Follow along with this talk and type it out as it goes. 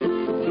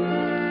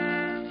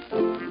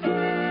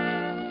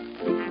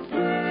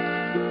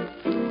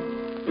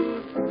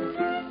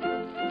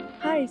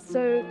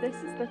this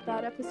is the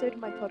third episode of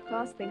my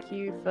podcast. Thank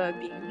you for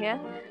being here.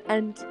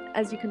 And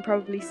as you can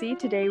probably see,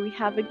 today we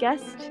have a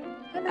guest.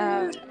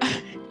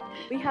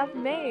 We have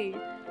May.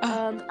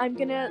 I'm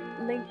going to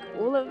link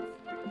all of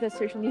the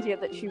social media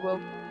that she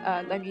will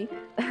let me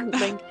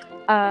link.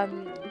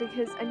 And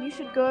you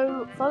should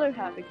go follow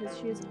her because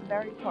she is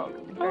very pog.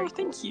 Oh,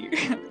 thank you.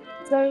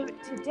 So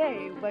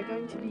today we're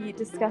going to be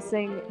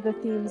discussing the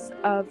themes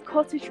of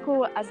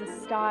cottagecore as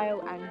a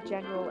style and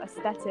general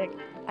aesthetic,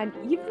 and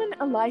even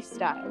a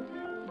lifestyle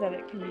that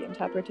it can be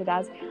interpreted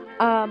as,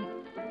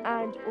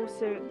 and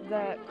also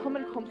the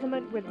common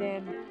compliment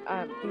within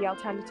the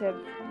alternative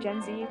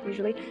Gen Z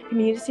usually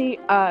community,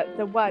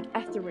 the word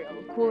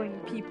ethereal, calling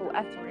people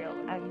ethereal,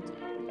 and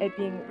it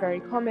being very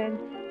common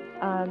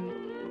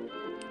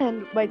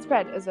and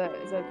widespread as a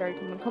very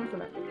common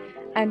compliment.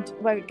 And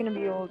we're going to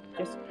be all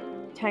just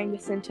tying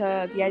this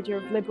into the idea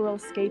of liberal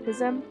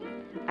escapism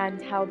and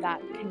how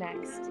that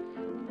connects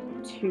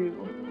to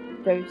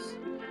those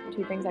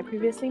two things I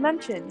previously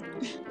mentioned.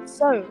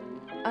 So,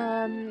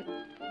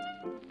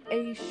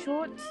 a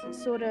short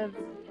sort of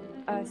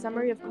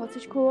summary of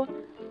cottagecore.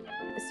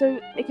 So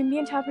it can be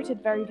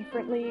interpreted very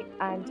differently,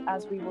 and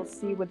as we will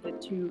see with the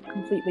two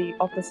completely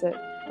opposite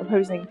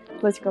opposing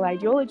political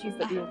ideologies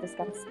that we will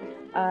discuss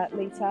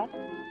later.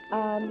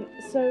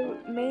 So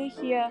May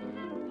here,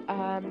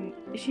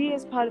 she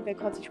is part of the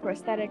cottagecore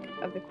aesthetic,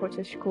 of the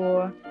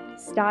cottagecore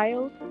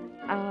style,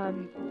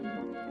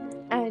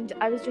 and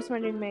I was just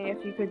wondering, May,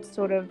 if you could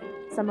sort of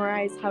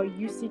summarize how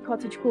you see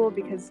cottagecore,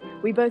 because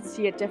we both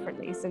see it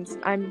differently, since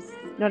I'm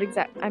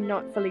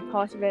not fully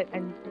part of it,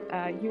 and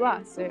you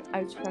are. So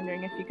I was just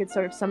wondering if you could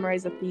sort of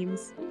summarize the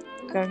themes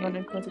going on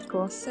in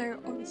cottagecore. So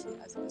obviously,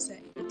 as I was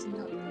saying, it's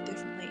interpreted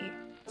differently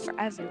for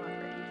everyone,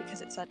 really,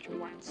 because it's such a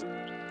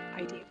widespread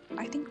idea.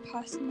 I think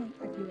personally,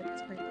 I view it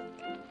as very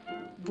like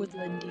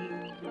woodlandy,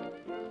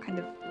 kind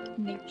of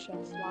nature,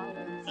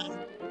 flowers,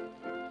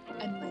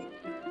 and like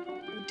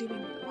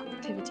doing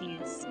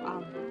activities,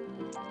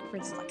 for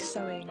instance, like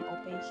sewing or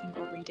baking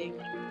or reading,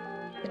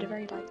 that are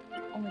very like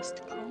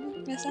almost calm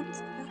in a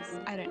sense, I guess.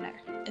 I don't know.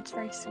 It's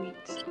very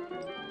sweet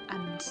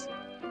and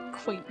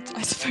quaint,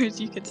 I suppose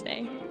you could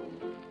say.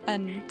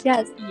 And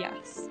yes,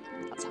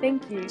 that's how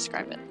thank I you.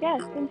 Describe it.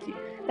 Yes, thank you.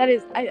 That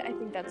is, I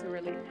think that's a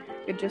really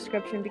good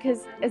description,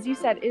 because as you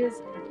said, it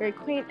is very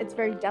quaint, it's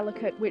very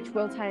delicate, which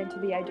will tie into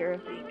the idea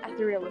of being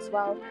ethereal as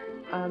well,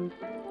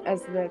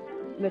 as the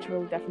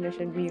literal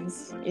definition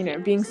means,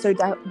 being so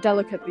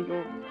delicate that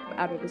you're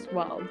out of this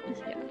world.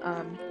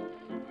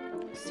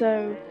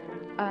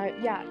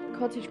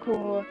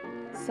 Cottagecore,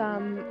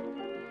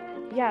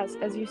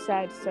 as you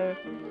said, so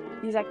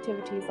these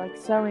activities like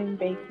sewing,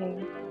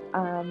 baking,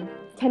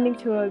 tending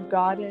to a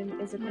garden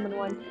is a common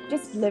one,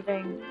 just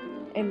living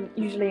in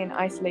usually an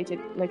isolated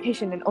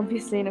location, and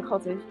obviously in a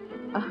cottage.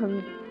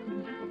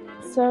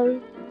 So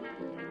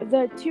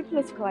the two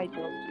political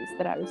ideologies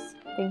that I was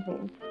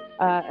thinking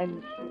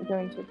and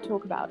going to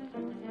talk about.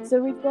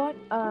 So we've got,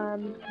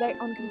 they're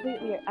on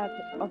completely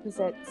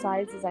opposite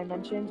sides, as I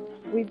mentioned.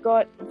 We've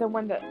got the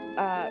one that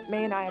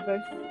May and I are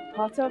both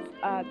part of,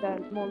 the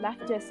more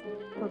leftist,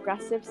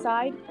 progressive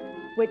side,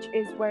 which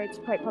is where it's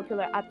quite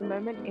popular at the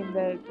moment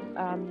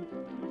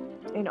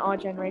in our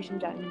generation,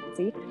 Gen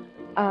Z.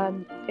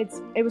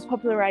 It was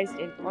popularized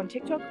on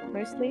TikTok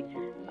mostly,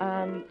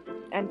 and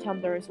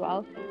Tumblr as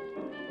well.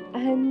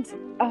 And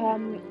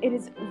it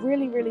is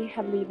really, really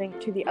heavily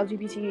linked to the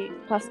LGBT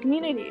plus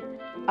community,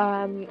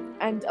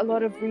 and a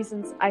lot of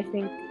reasons I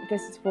think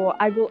this is for.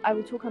 I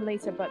will talk on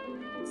later, but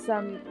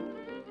some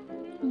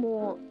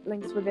more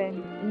links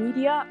within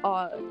media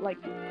are like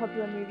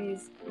popular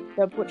movies,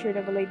 The Portrait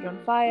of a Lady on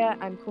Fire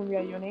and Call Me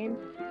by Your Name,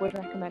 would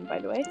recommend, by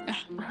the way.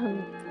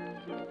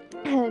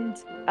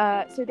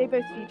 So they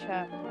both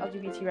feature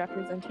LGBT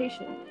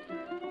representation,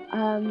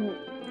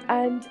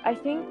 and I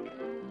think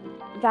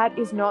that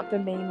is not the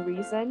main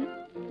reason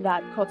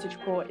that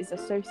cottagecore is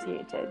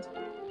associated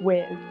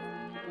with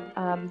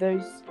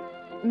those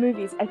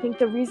movies. I think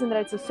the reason that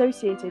it's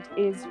associated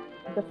is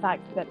the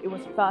fact that it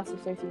was first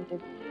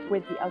associated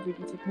with the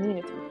LGBT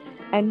community.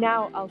 And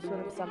now I'll sort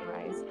of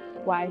summarize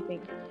why I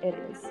think it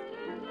is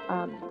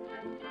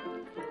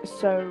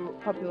so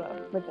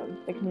popular within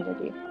the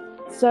community.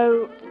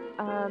 So,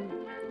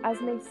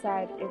 as May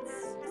said,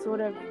 it's sort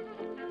of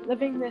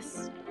living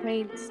this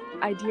quaint,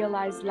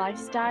 idealized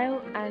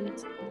lifestyle,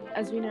 and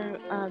as we know,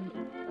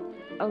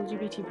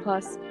 LGBT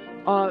plus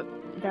are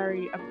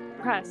very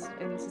oppressed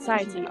in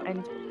society,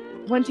 and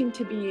wanting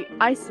to be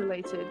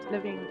isolated,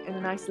 living in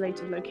an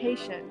isolated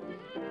location,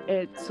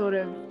 it sort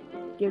of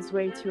gives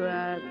way to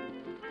a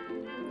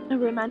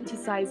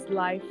romanticized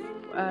life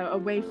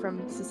away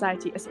from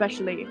society,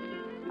 especially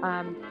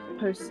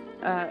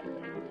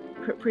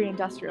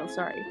pre-industrial,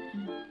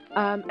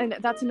 and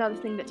that's another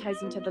thing that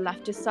ties into the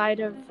leftist side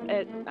of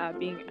it,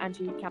 being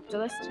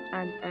anti-capitalist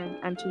and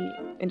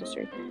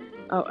anti-industry.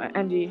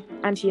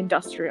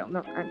 Anti-industrial,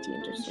 not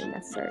anti-industry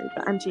necessarily,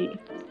 but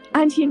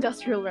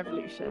anti-industrial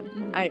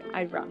revolution.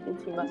 I rambled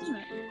too much.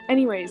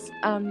 Anyways,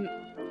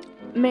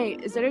 May,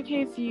 is it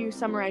okay if you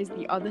summarize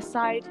the other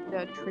side,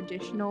 the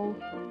traditional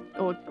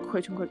or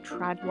quote unquote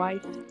trad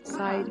wife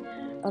side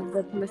of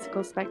the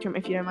political spectrum,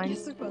 if you don't mind?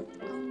 Yes, of course.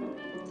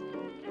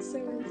 So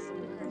as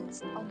far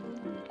as on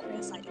the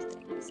queer side of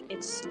things,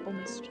 it's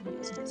almost viewed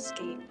as an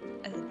escape,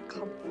 as a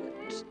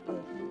comfort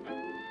of,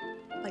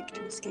 like,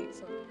 to escape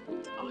from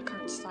our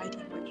current society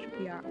in which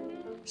we are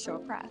so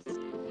oppressed.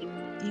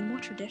 The more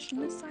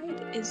traditionalist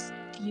side is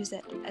to use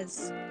it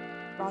as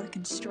rather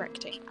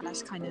constricting, and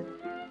as kind of,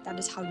 that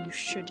is how you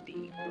should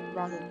be,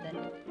 rather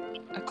than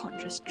a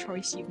conscious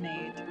choice you've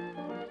made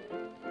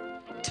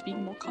to be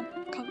more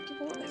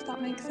comfortable, if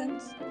that makes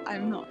sense.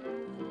 I'm not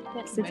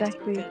Yes, the most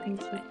exactly. good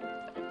Thank you. explaining,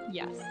 but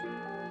yes.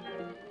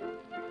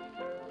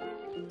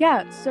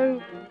 Yeah,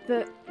 so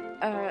the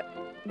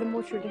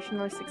more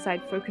traditionalistic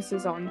side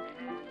focuses on,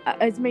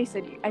 as May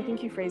said, I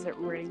think you phrase it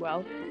really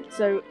well.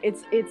 So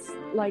it's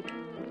like,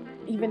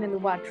 even in the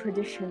word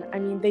tradition, I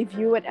mean, they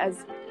view it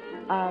as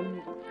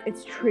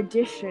it's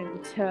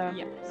tradition to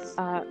Yes.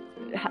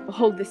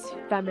 hold this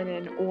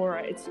feminine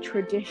aura. It's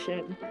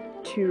tradition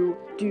to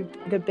do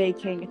the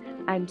baking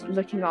and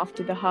looking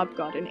after the herb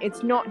garden.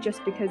 It's not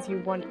just because you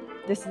want,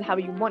 this is how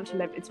you want to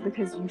live, it's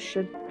because you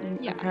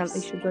Yes.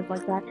 apparently should live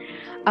like that.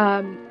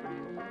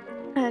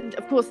 And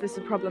of course this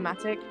is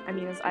problematic, I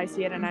mean, as I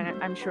see it, and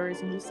I'm sure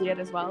as you see it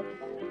as well.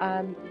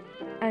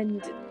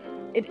 And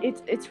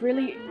it's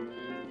really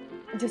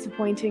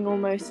disappointing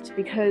almost,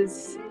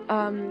 because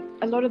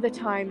a lot of the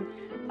time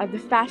the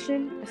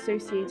fashion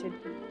associated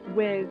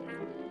with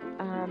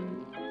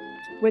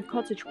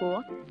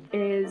cottagecore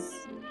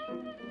is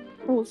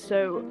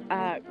also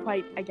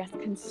quite, I guess,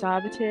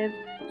 conservative.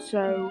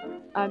 So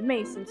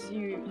May, since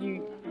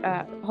you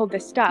hold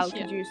this style,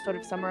 could you sort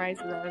of summarize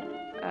the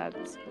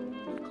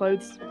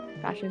clothes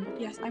fashion?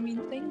 Yes, I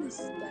mean, things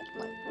that,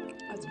 like,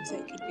 as you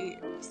say, could be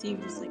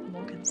perceived as, like,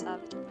 more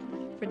conservative.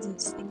 For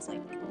instance, things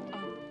like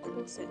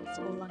corsets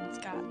or long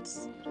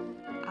skirts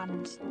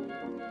and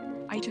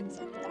items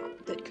like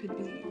that that could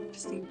be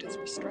perceived as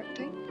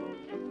restricting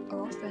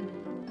are often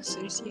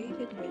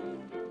associated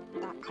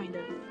with that kind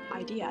of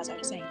idea, as I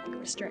was saying, like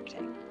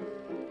restricting.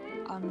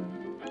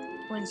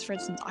 Whereas, for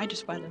instance, I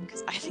just wear them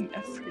because I think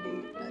they're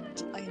pretty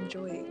and I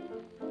enjoy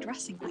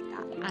dressing like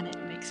that, and it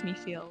makes me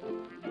feel good.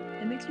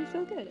 It makes me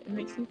feel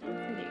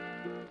pretty.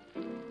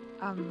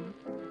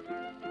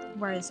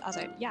 Whereas, as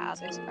I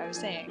was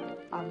saying,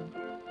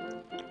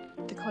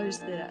 the clothes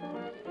that,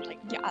 like,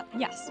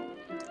 yes,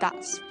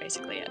 that's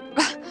basically it.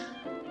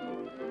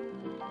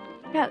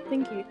 Yeah,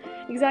 thank you.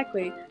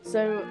 Exactly.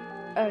 So,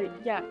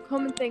 yeah,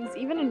 common things.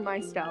 Even in my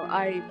style,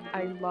 I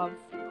love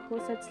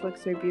corsets. Look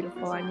so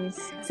beautiful. I mean,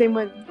 same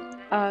with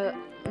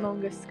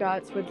longer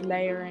skirts with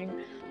layering.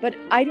 But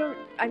I don't.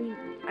 I mean,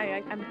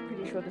 I'm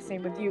pretty sure the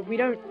same with you. We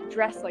don't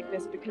dress like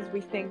this because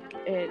we think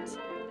it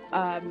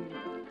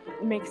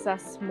makes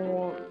us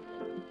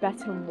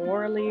better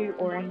morally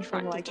or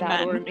anything like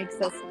that, or it makes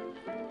us.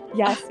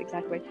 Yes,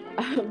 exactly.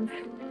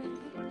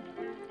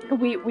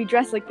 We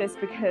dress like this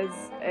because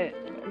it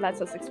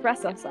lets us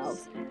express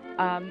ourselves,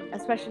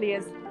 especially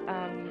as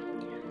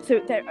so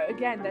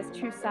there's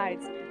two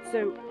sides.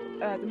 So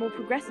the more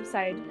progressive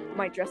side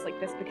might dress like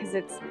this because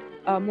it's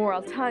more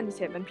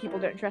alternative and people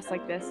don't dress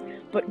like this,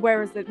 but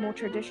whereas the more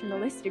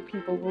traditionalistic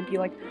people will be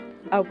like,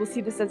 we'll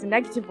see this as a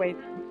negative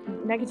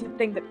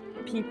thing, that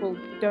people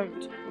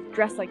don't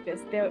dress like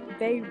this.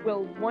 They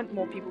will want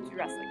more people to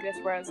dress like this,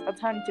 whereas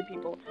alternative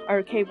people are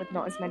okay with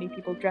not as many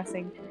people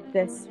dressing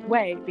this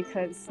way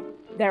because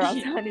they're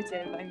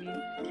alternative. I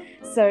mean,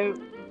 so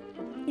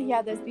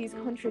yeah, there's these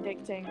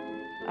contradicting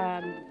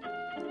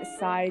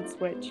sides,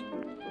 which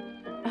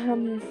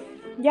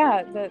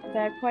yeah,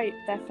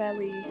 they're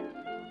fairly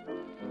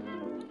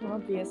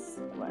obvious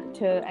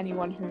to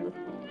anyone who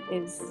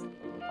is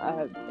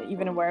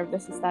even aware of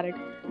this aesthetic.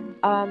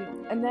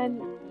 And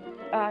then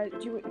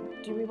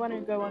do we want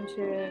to go on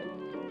to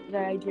the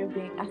idea of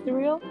being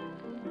ethereal?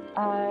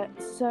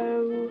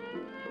 So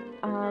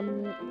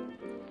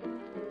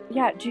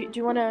yeah, do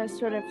you want to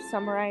sort of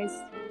summarize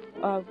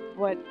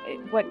what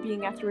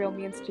being ethereal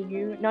means to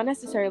you? Not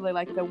necessarily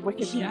like the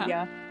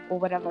Wikipedia or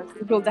whatever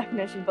Google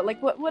definition, but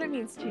like what it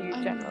means to you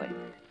generally.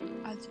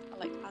 As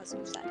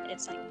you said,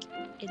 it's like,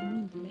 it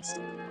means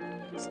mystical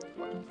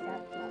and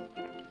fairy-like,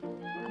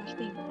 and I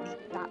think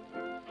that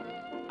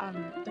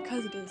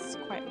because it is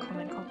quite a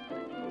common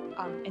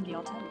compliment in the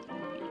alternative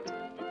community,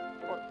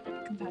 or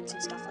compared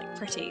to stuff like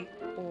pretty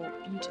or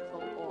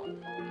beautiful or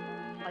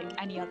like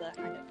any other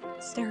kind of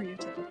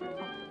stereotypical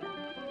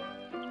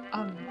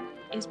compliment,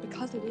 is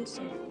because it is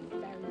so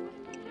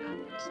fairy-like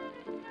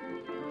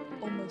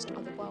and almost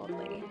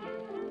otherworldly.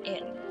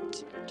 It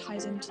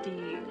ties into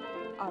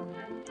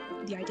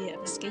the idea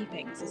of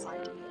escaping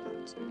society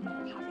and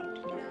not having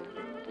to live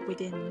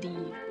within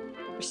the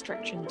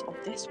restrictions of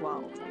this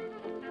world,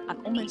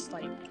 and almost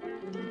like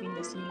leaving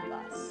this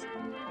universe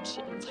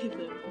to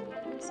live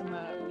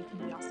somewhere we can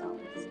be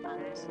ourselves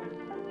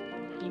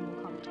and be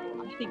more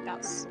comfortable. And I think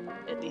that's,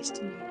 at least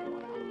to me,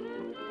 why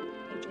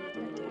I enjoy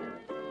the idea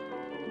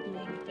of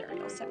being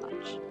ethereal so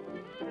much.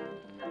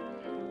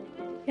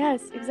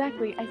 Yes,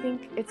 exactly. I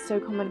think it's so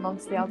common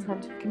amongst the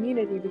alternative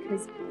community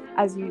because,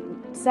 as you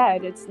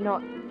said, it's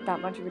not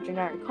that much of a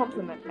generic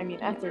compliment. I mean,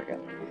 ethereal.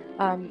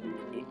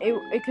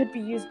 It could be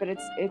used, but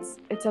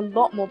it's a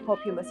lot more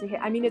popular. So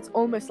I mean, it's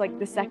almost like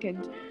the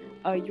second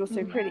 "you're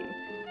so pretty"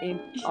 in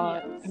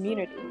our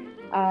community.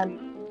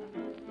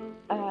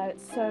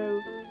 So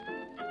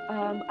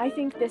I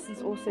think this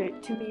is also,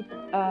 to me,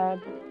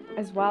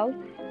 as well.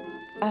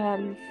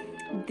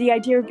 The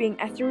idea of being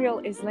ethereal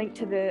is linked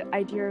to the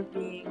idea of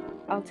being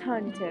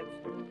alternative,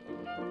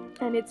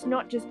 and it's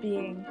not just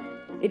being.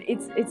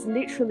 It's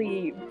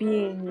literally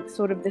being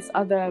sort of this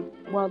other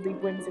worldly,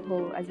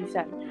 whimsical, as you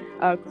said,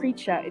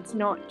 creature. It's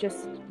not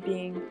just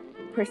being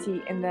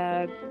pretty in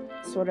the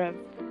sort of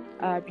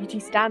beauty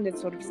standard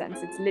sort of sense.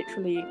 It's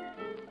literally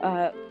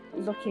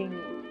looking.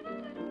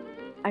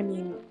 I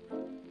mean,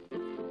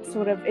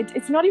 sort of.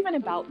 It's not even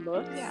about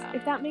looks,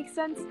 if that makes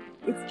sense.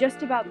 It's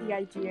just about the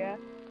idea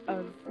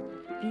of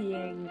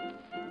being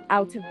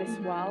out of this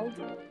world,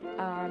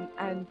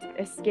 and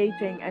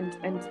escaping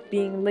and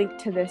being linked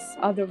to this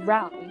other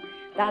realm.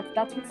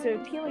 That's what's so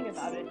appealing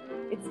about it.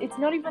 It's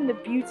not even the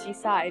beauty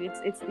side.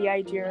 It's the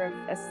idea of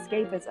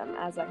escapism,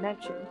 as I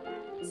mentioned.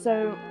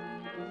 So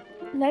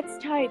let's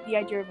tie the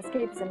idea of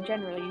escapism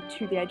generally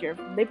to the idea of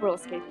liberal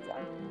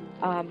escapism,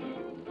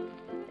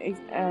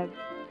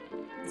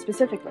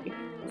 specifically.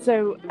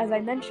 So, as I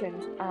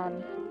mentioned,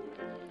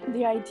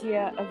 the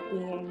idea of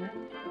being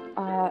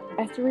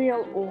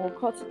ethereal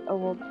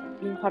or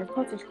being part of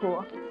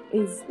cottagecore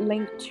is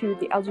linked to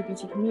the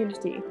LGBT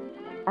community,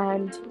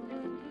 and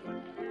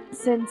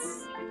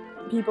since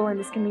people in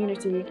this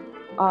community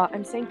are,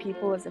 I'm saying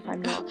people as if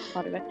I'm not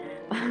part of it,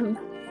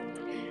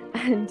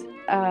 and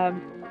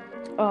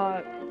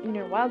are, you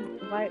know,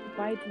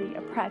 widely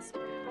oppressed,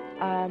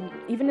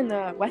 even in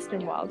the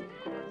Western world,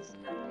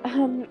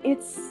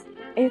 it's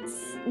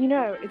you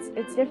know,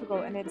 it's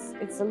difficult, and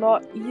it's a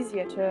lot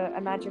easier to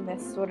imagine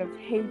this sort of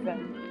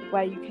haven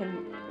where you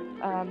can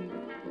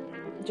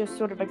just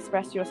sort of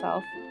express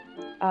yourself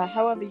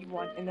however you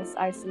want in this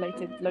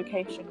isolated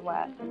location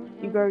where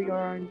you grow your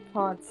own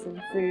plants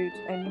and food,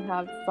 and you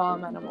have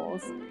farm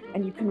animals,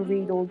 and you can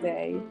read all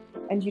day,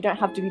 and you don't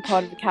have to be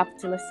part of a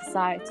capitalist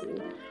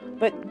society.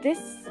 But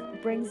this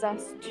brings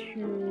us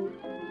to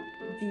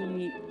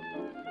the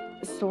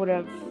sort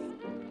of,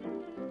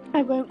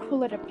 I won't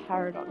call it a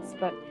paradox,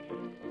 but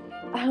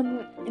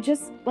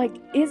just like,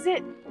 is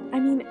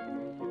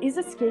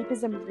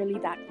escapism really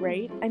that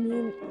great? I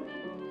mean,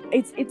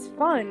 it's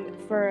fun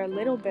for a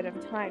little bit of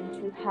time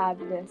to have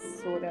this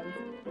sort of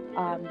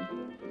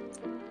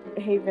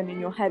haven in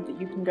your head that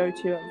you can go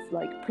to of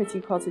like pretty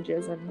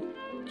cottages and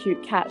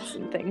cute cats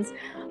and things,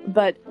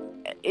 but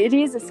it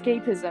is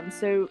escapism,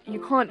 so you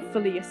can't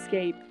fully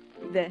escape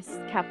this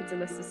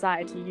capitalist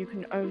society. You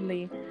can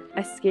only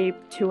escape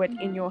to it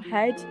in your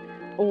head,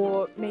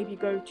 or maybe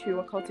go to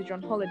a cottage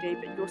on holiday,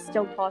 but you're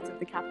still part of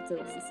the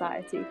capitalist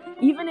society.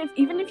 Even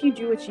if you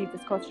do achieve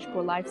this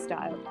cottagecore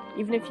lifestyle,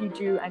 even if you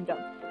do end up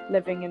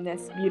living in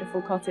this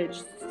beautiful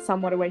cottage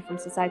somewhat away from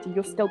society,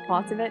 you're still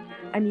part of it.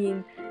 I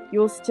mean,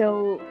 you'll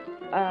still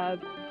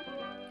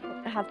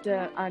have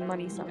to earn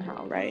money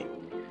somehow, right?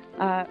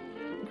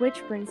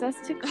 Which brings us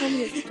to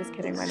communism. Just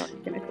kidding, we're not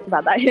going to think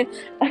about that.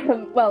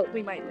 Well,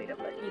 we might later,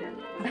 but you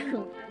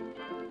know.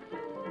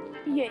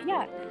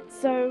 Yeah.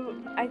 So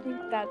I think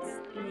that's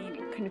the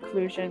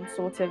conclusion,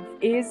 sort of.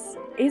 Is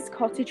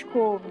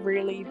cottagecore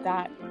really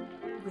that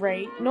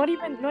great? Not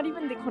even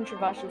the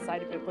controversial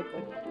side of it with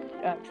the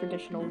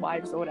traditional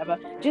wives or whatever.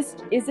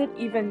 Just, is it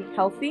even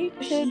healthy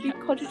to be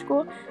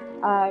cottagecore?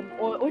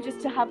 Or just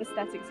to have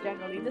aesthetics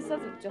generally. This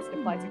doesn't just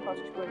apply to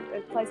cottagecore,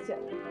 it applies to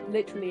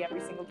literally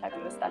every single type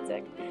of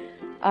aesthetic.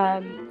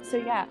 So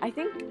yeah, I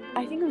think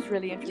it was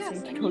really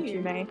interesting to talk to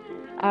you, May.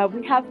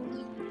 We have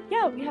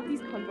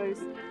these convos.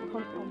 Oh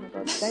my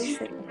god, did I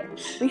say? Okay.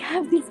 We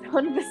have these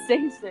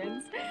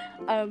conversations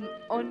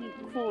on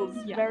calls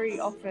very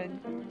often,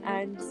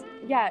 and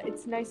yeah,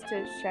 it's nice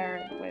to share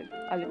it with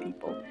other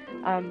people,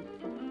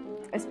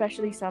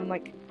 especially some,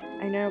 like,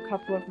 I know a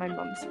couple of my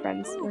mum's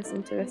friends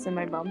listen to this, and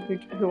my mum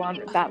who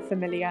aren't that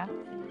familiar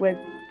with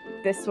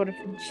this sort of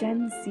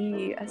Gen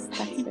Z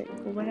aesthetic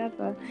or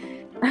whatever.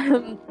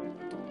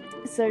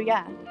 So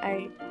yeah,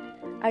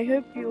 I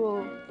hope you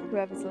all,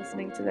 whoever's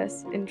listening to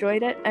this,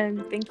 enjoyed it,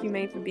 and thank you,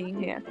 May, for being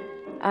here.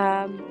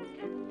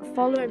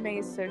 Follow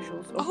May's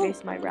socials or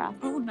face my wrath.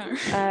 Oh no.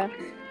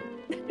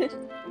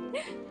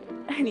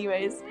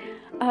 Anyways,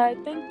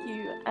 thank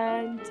you,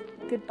 and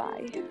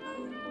goodbye.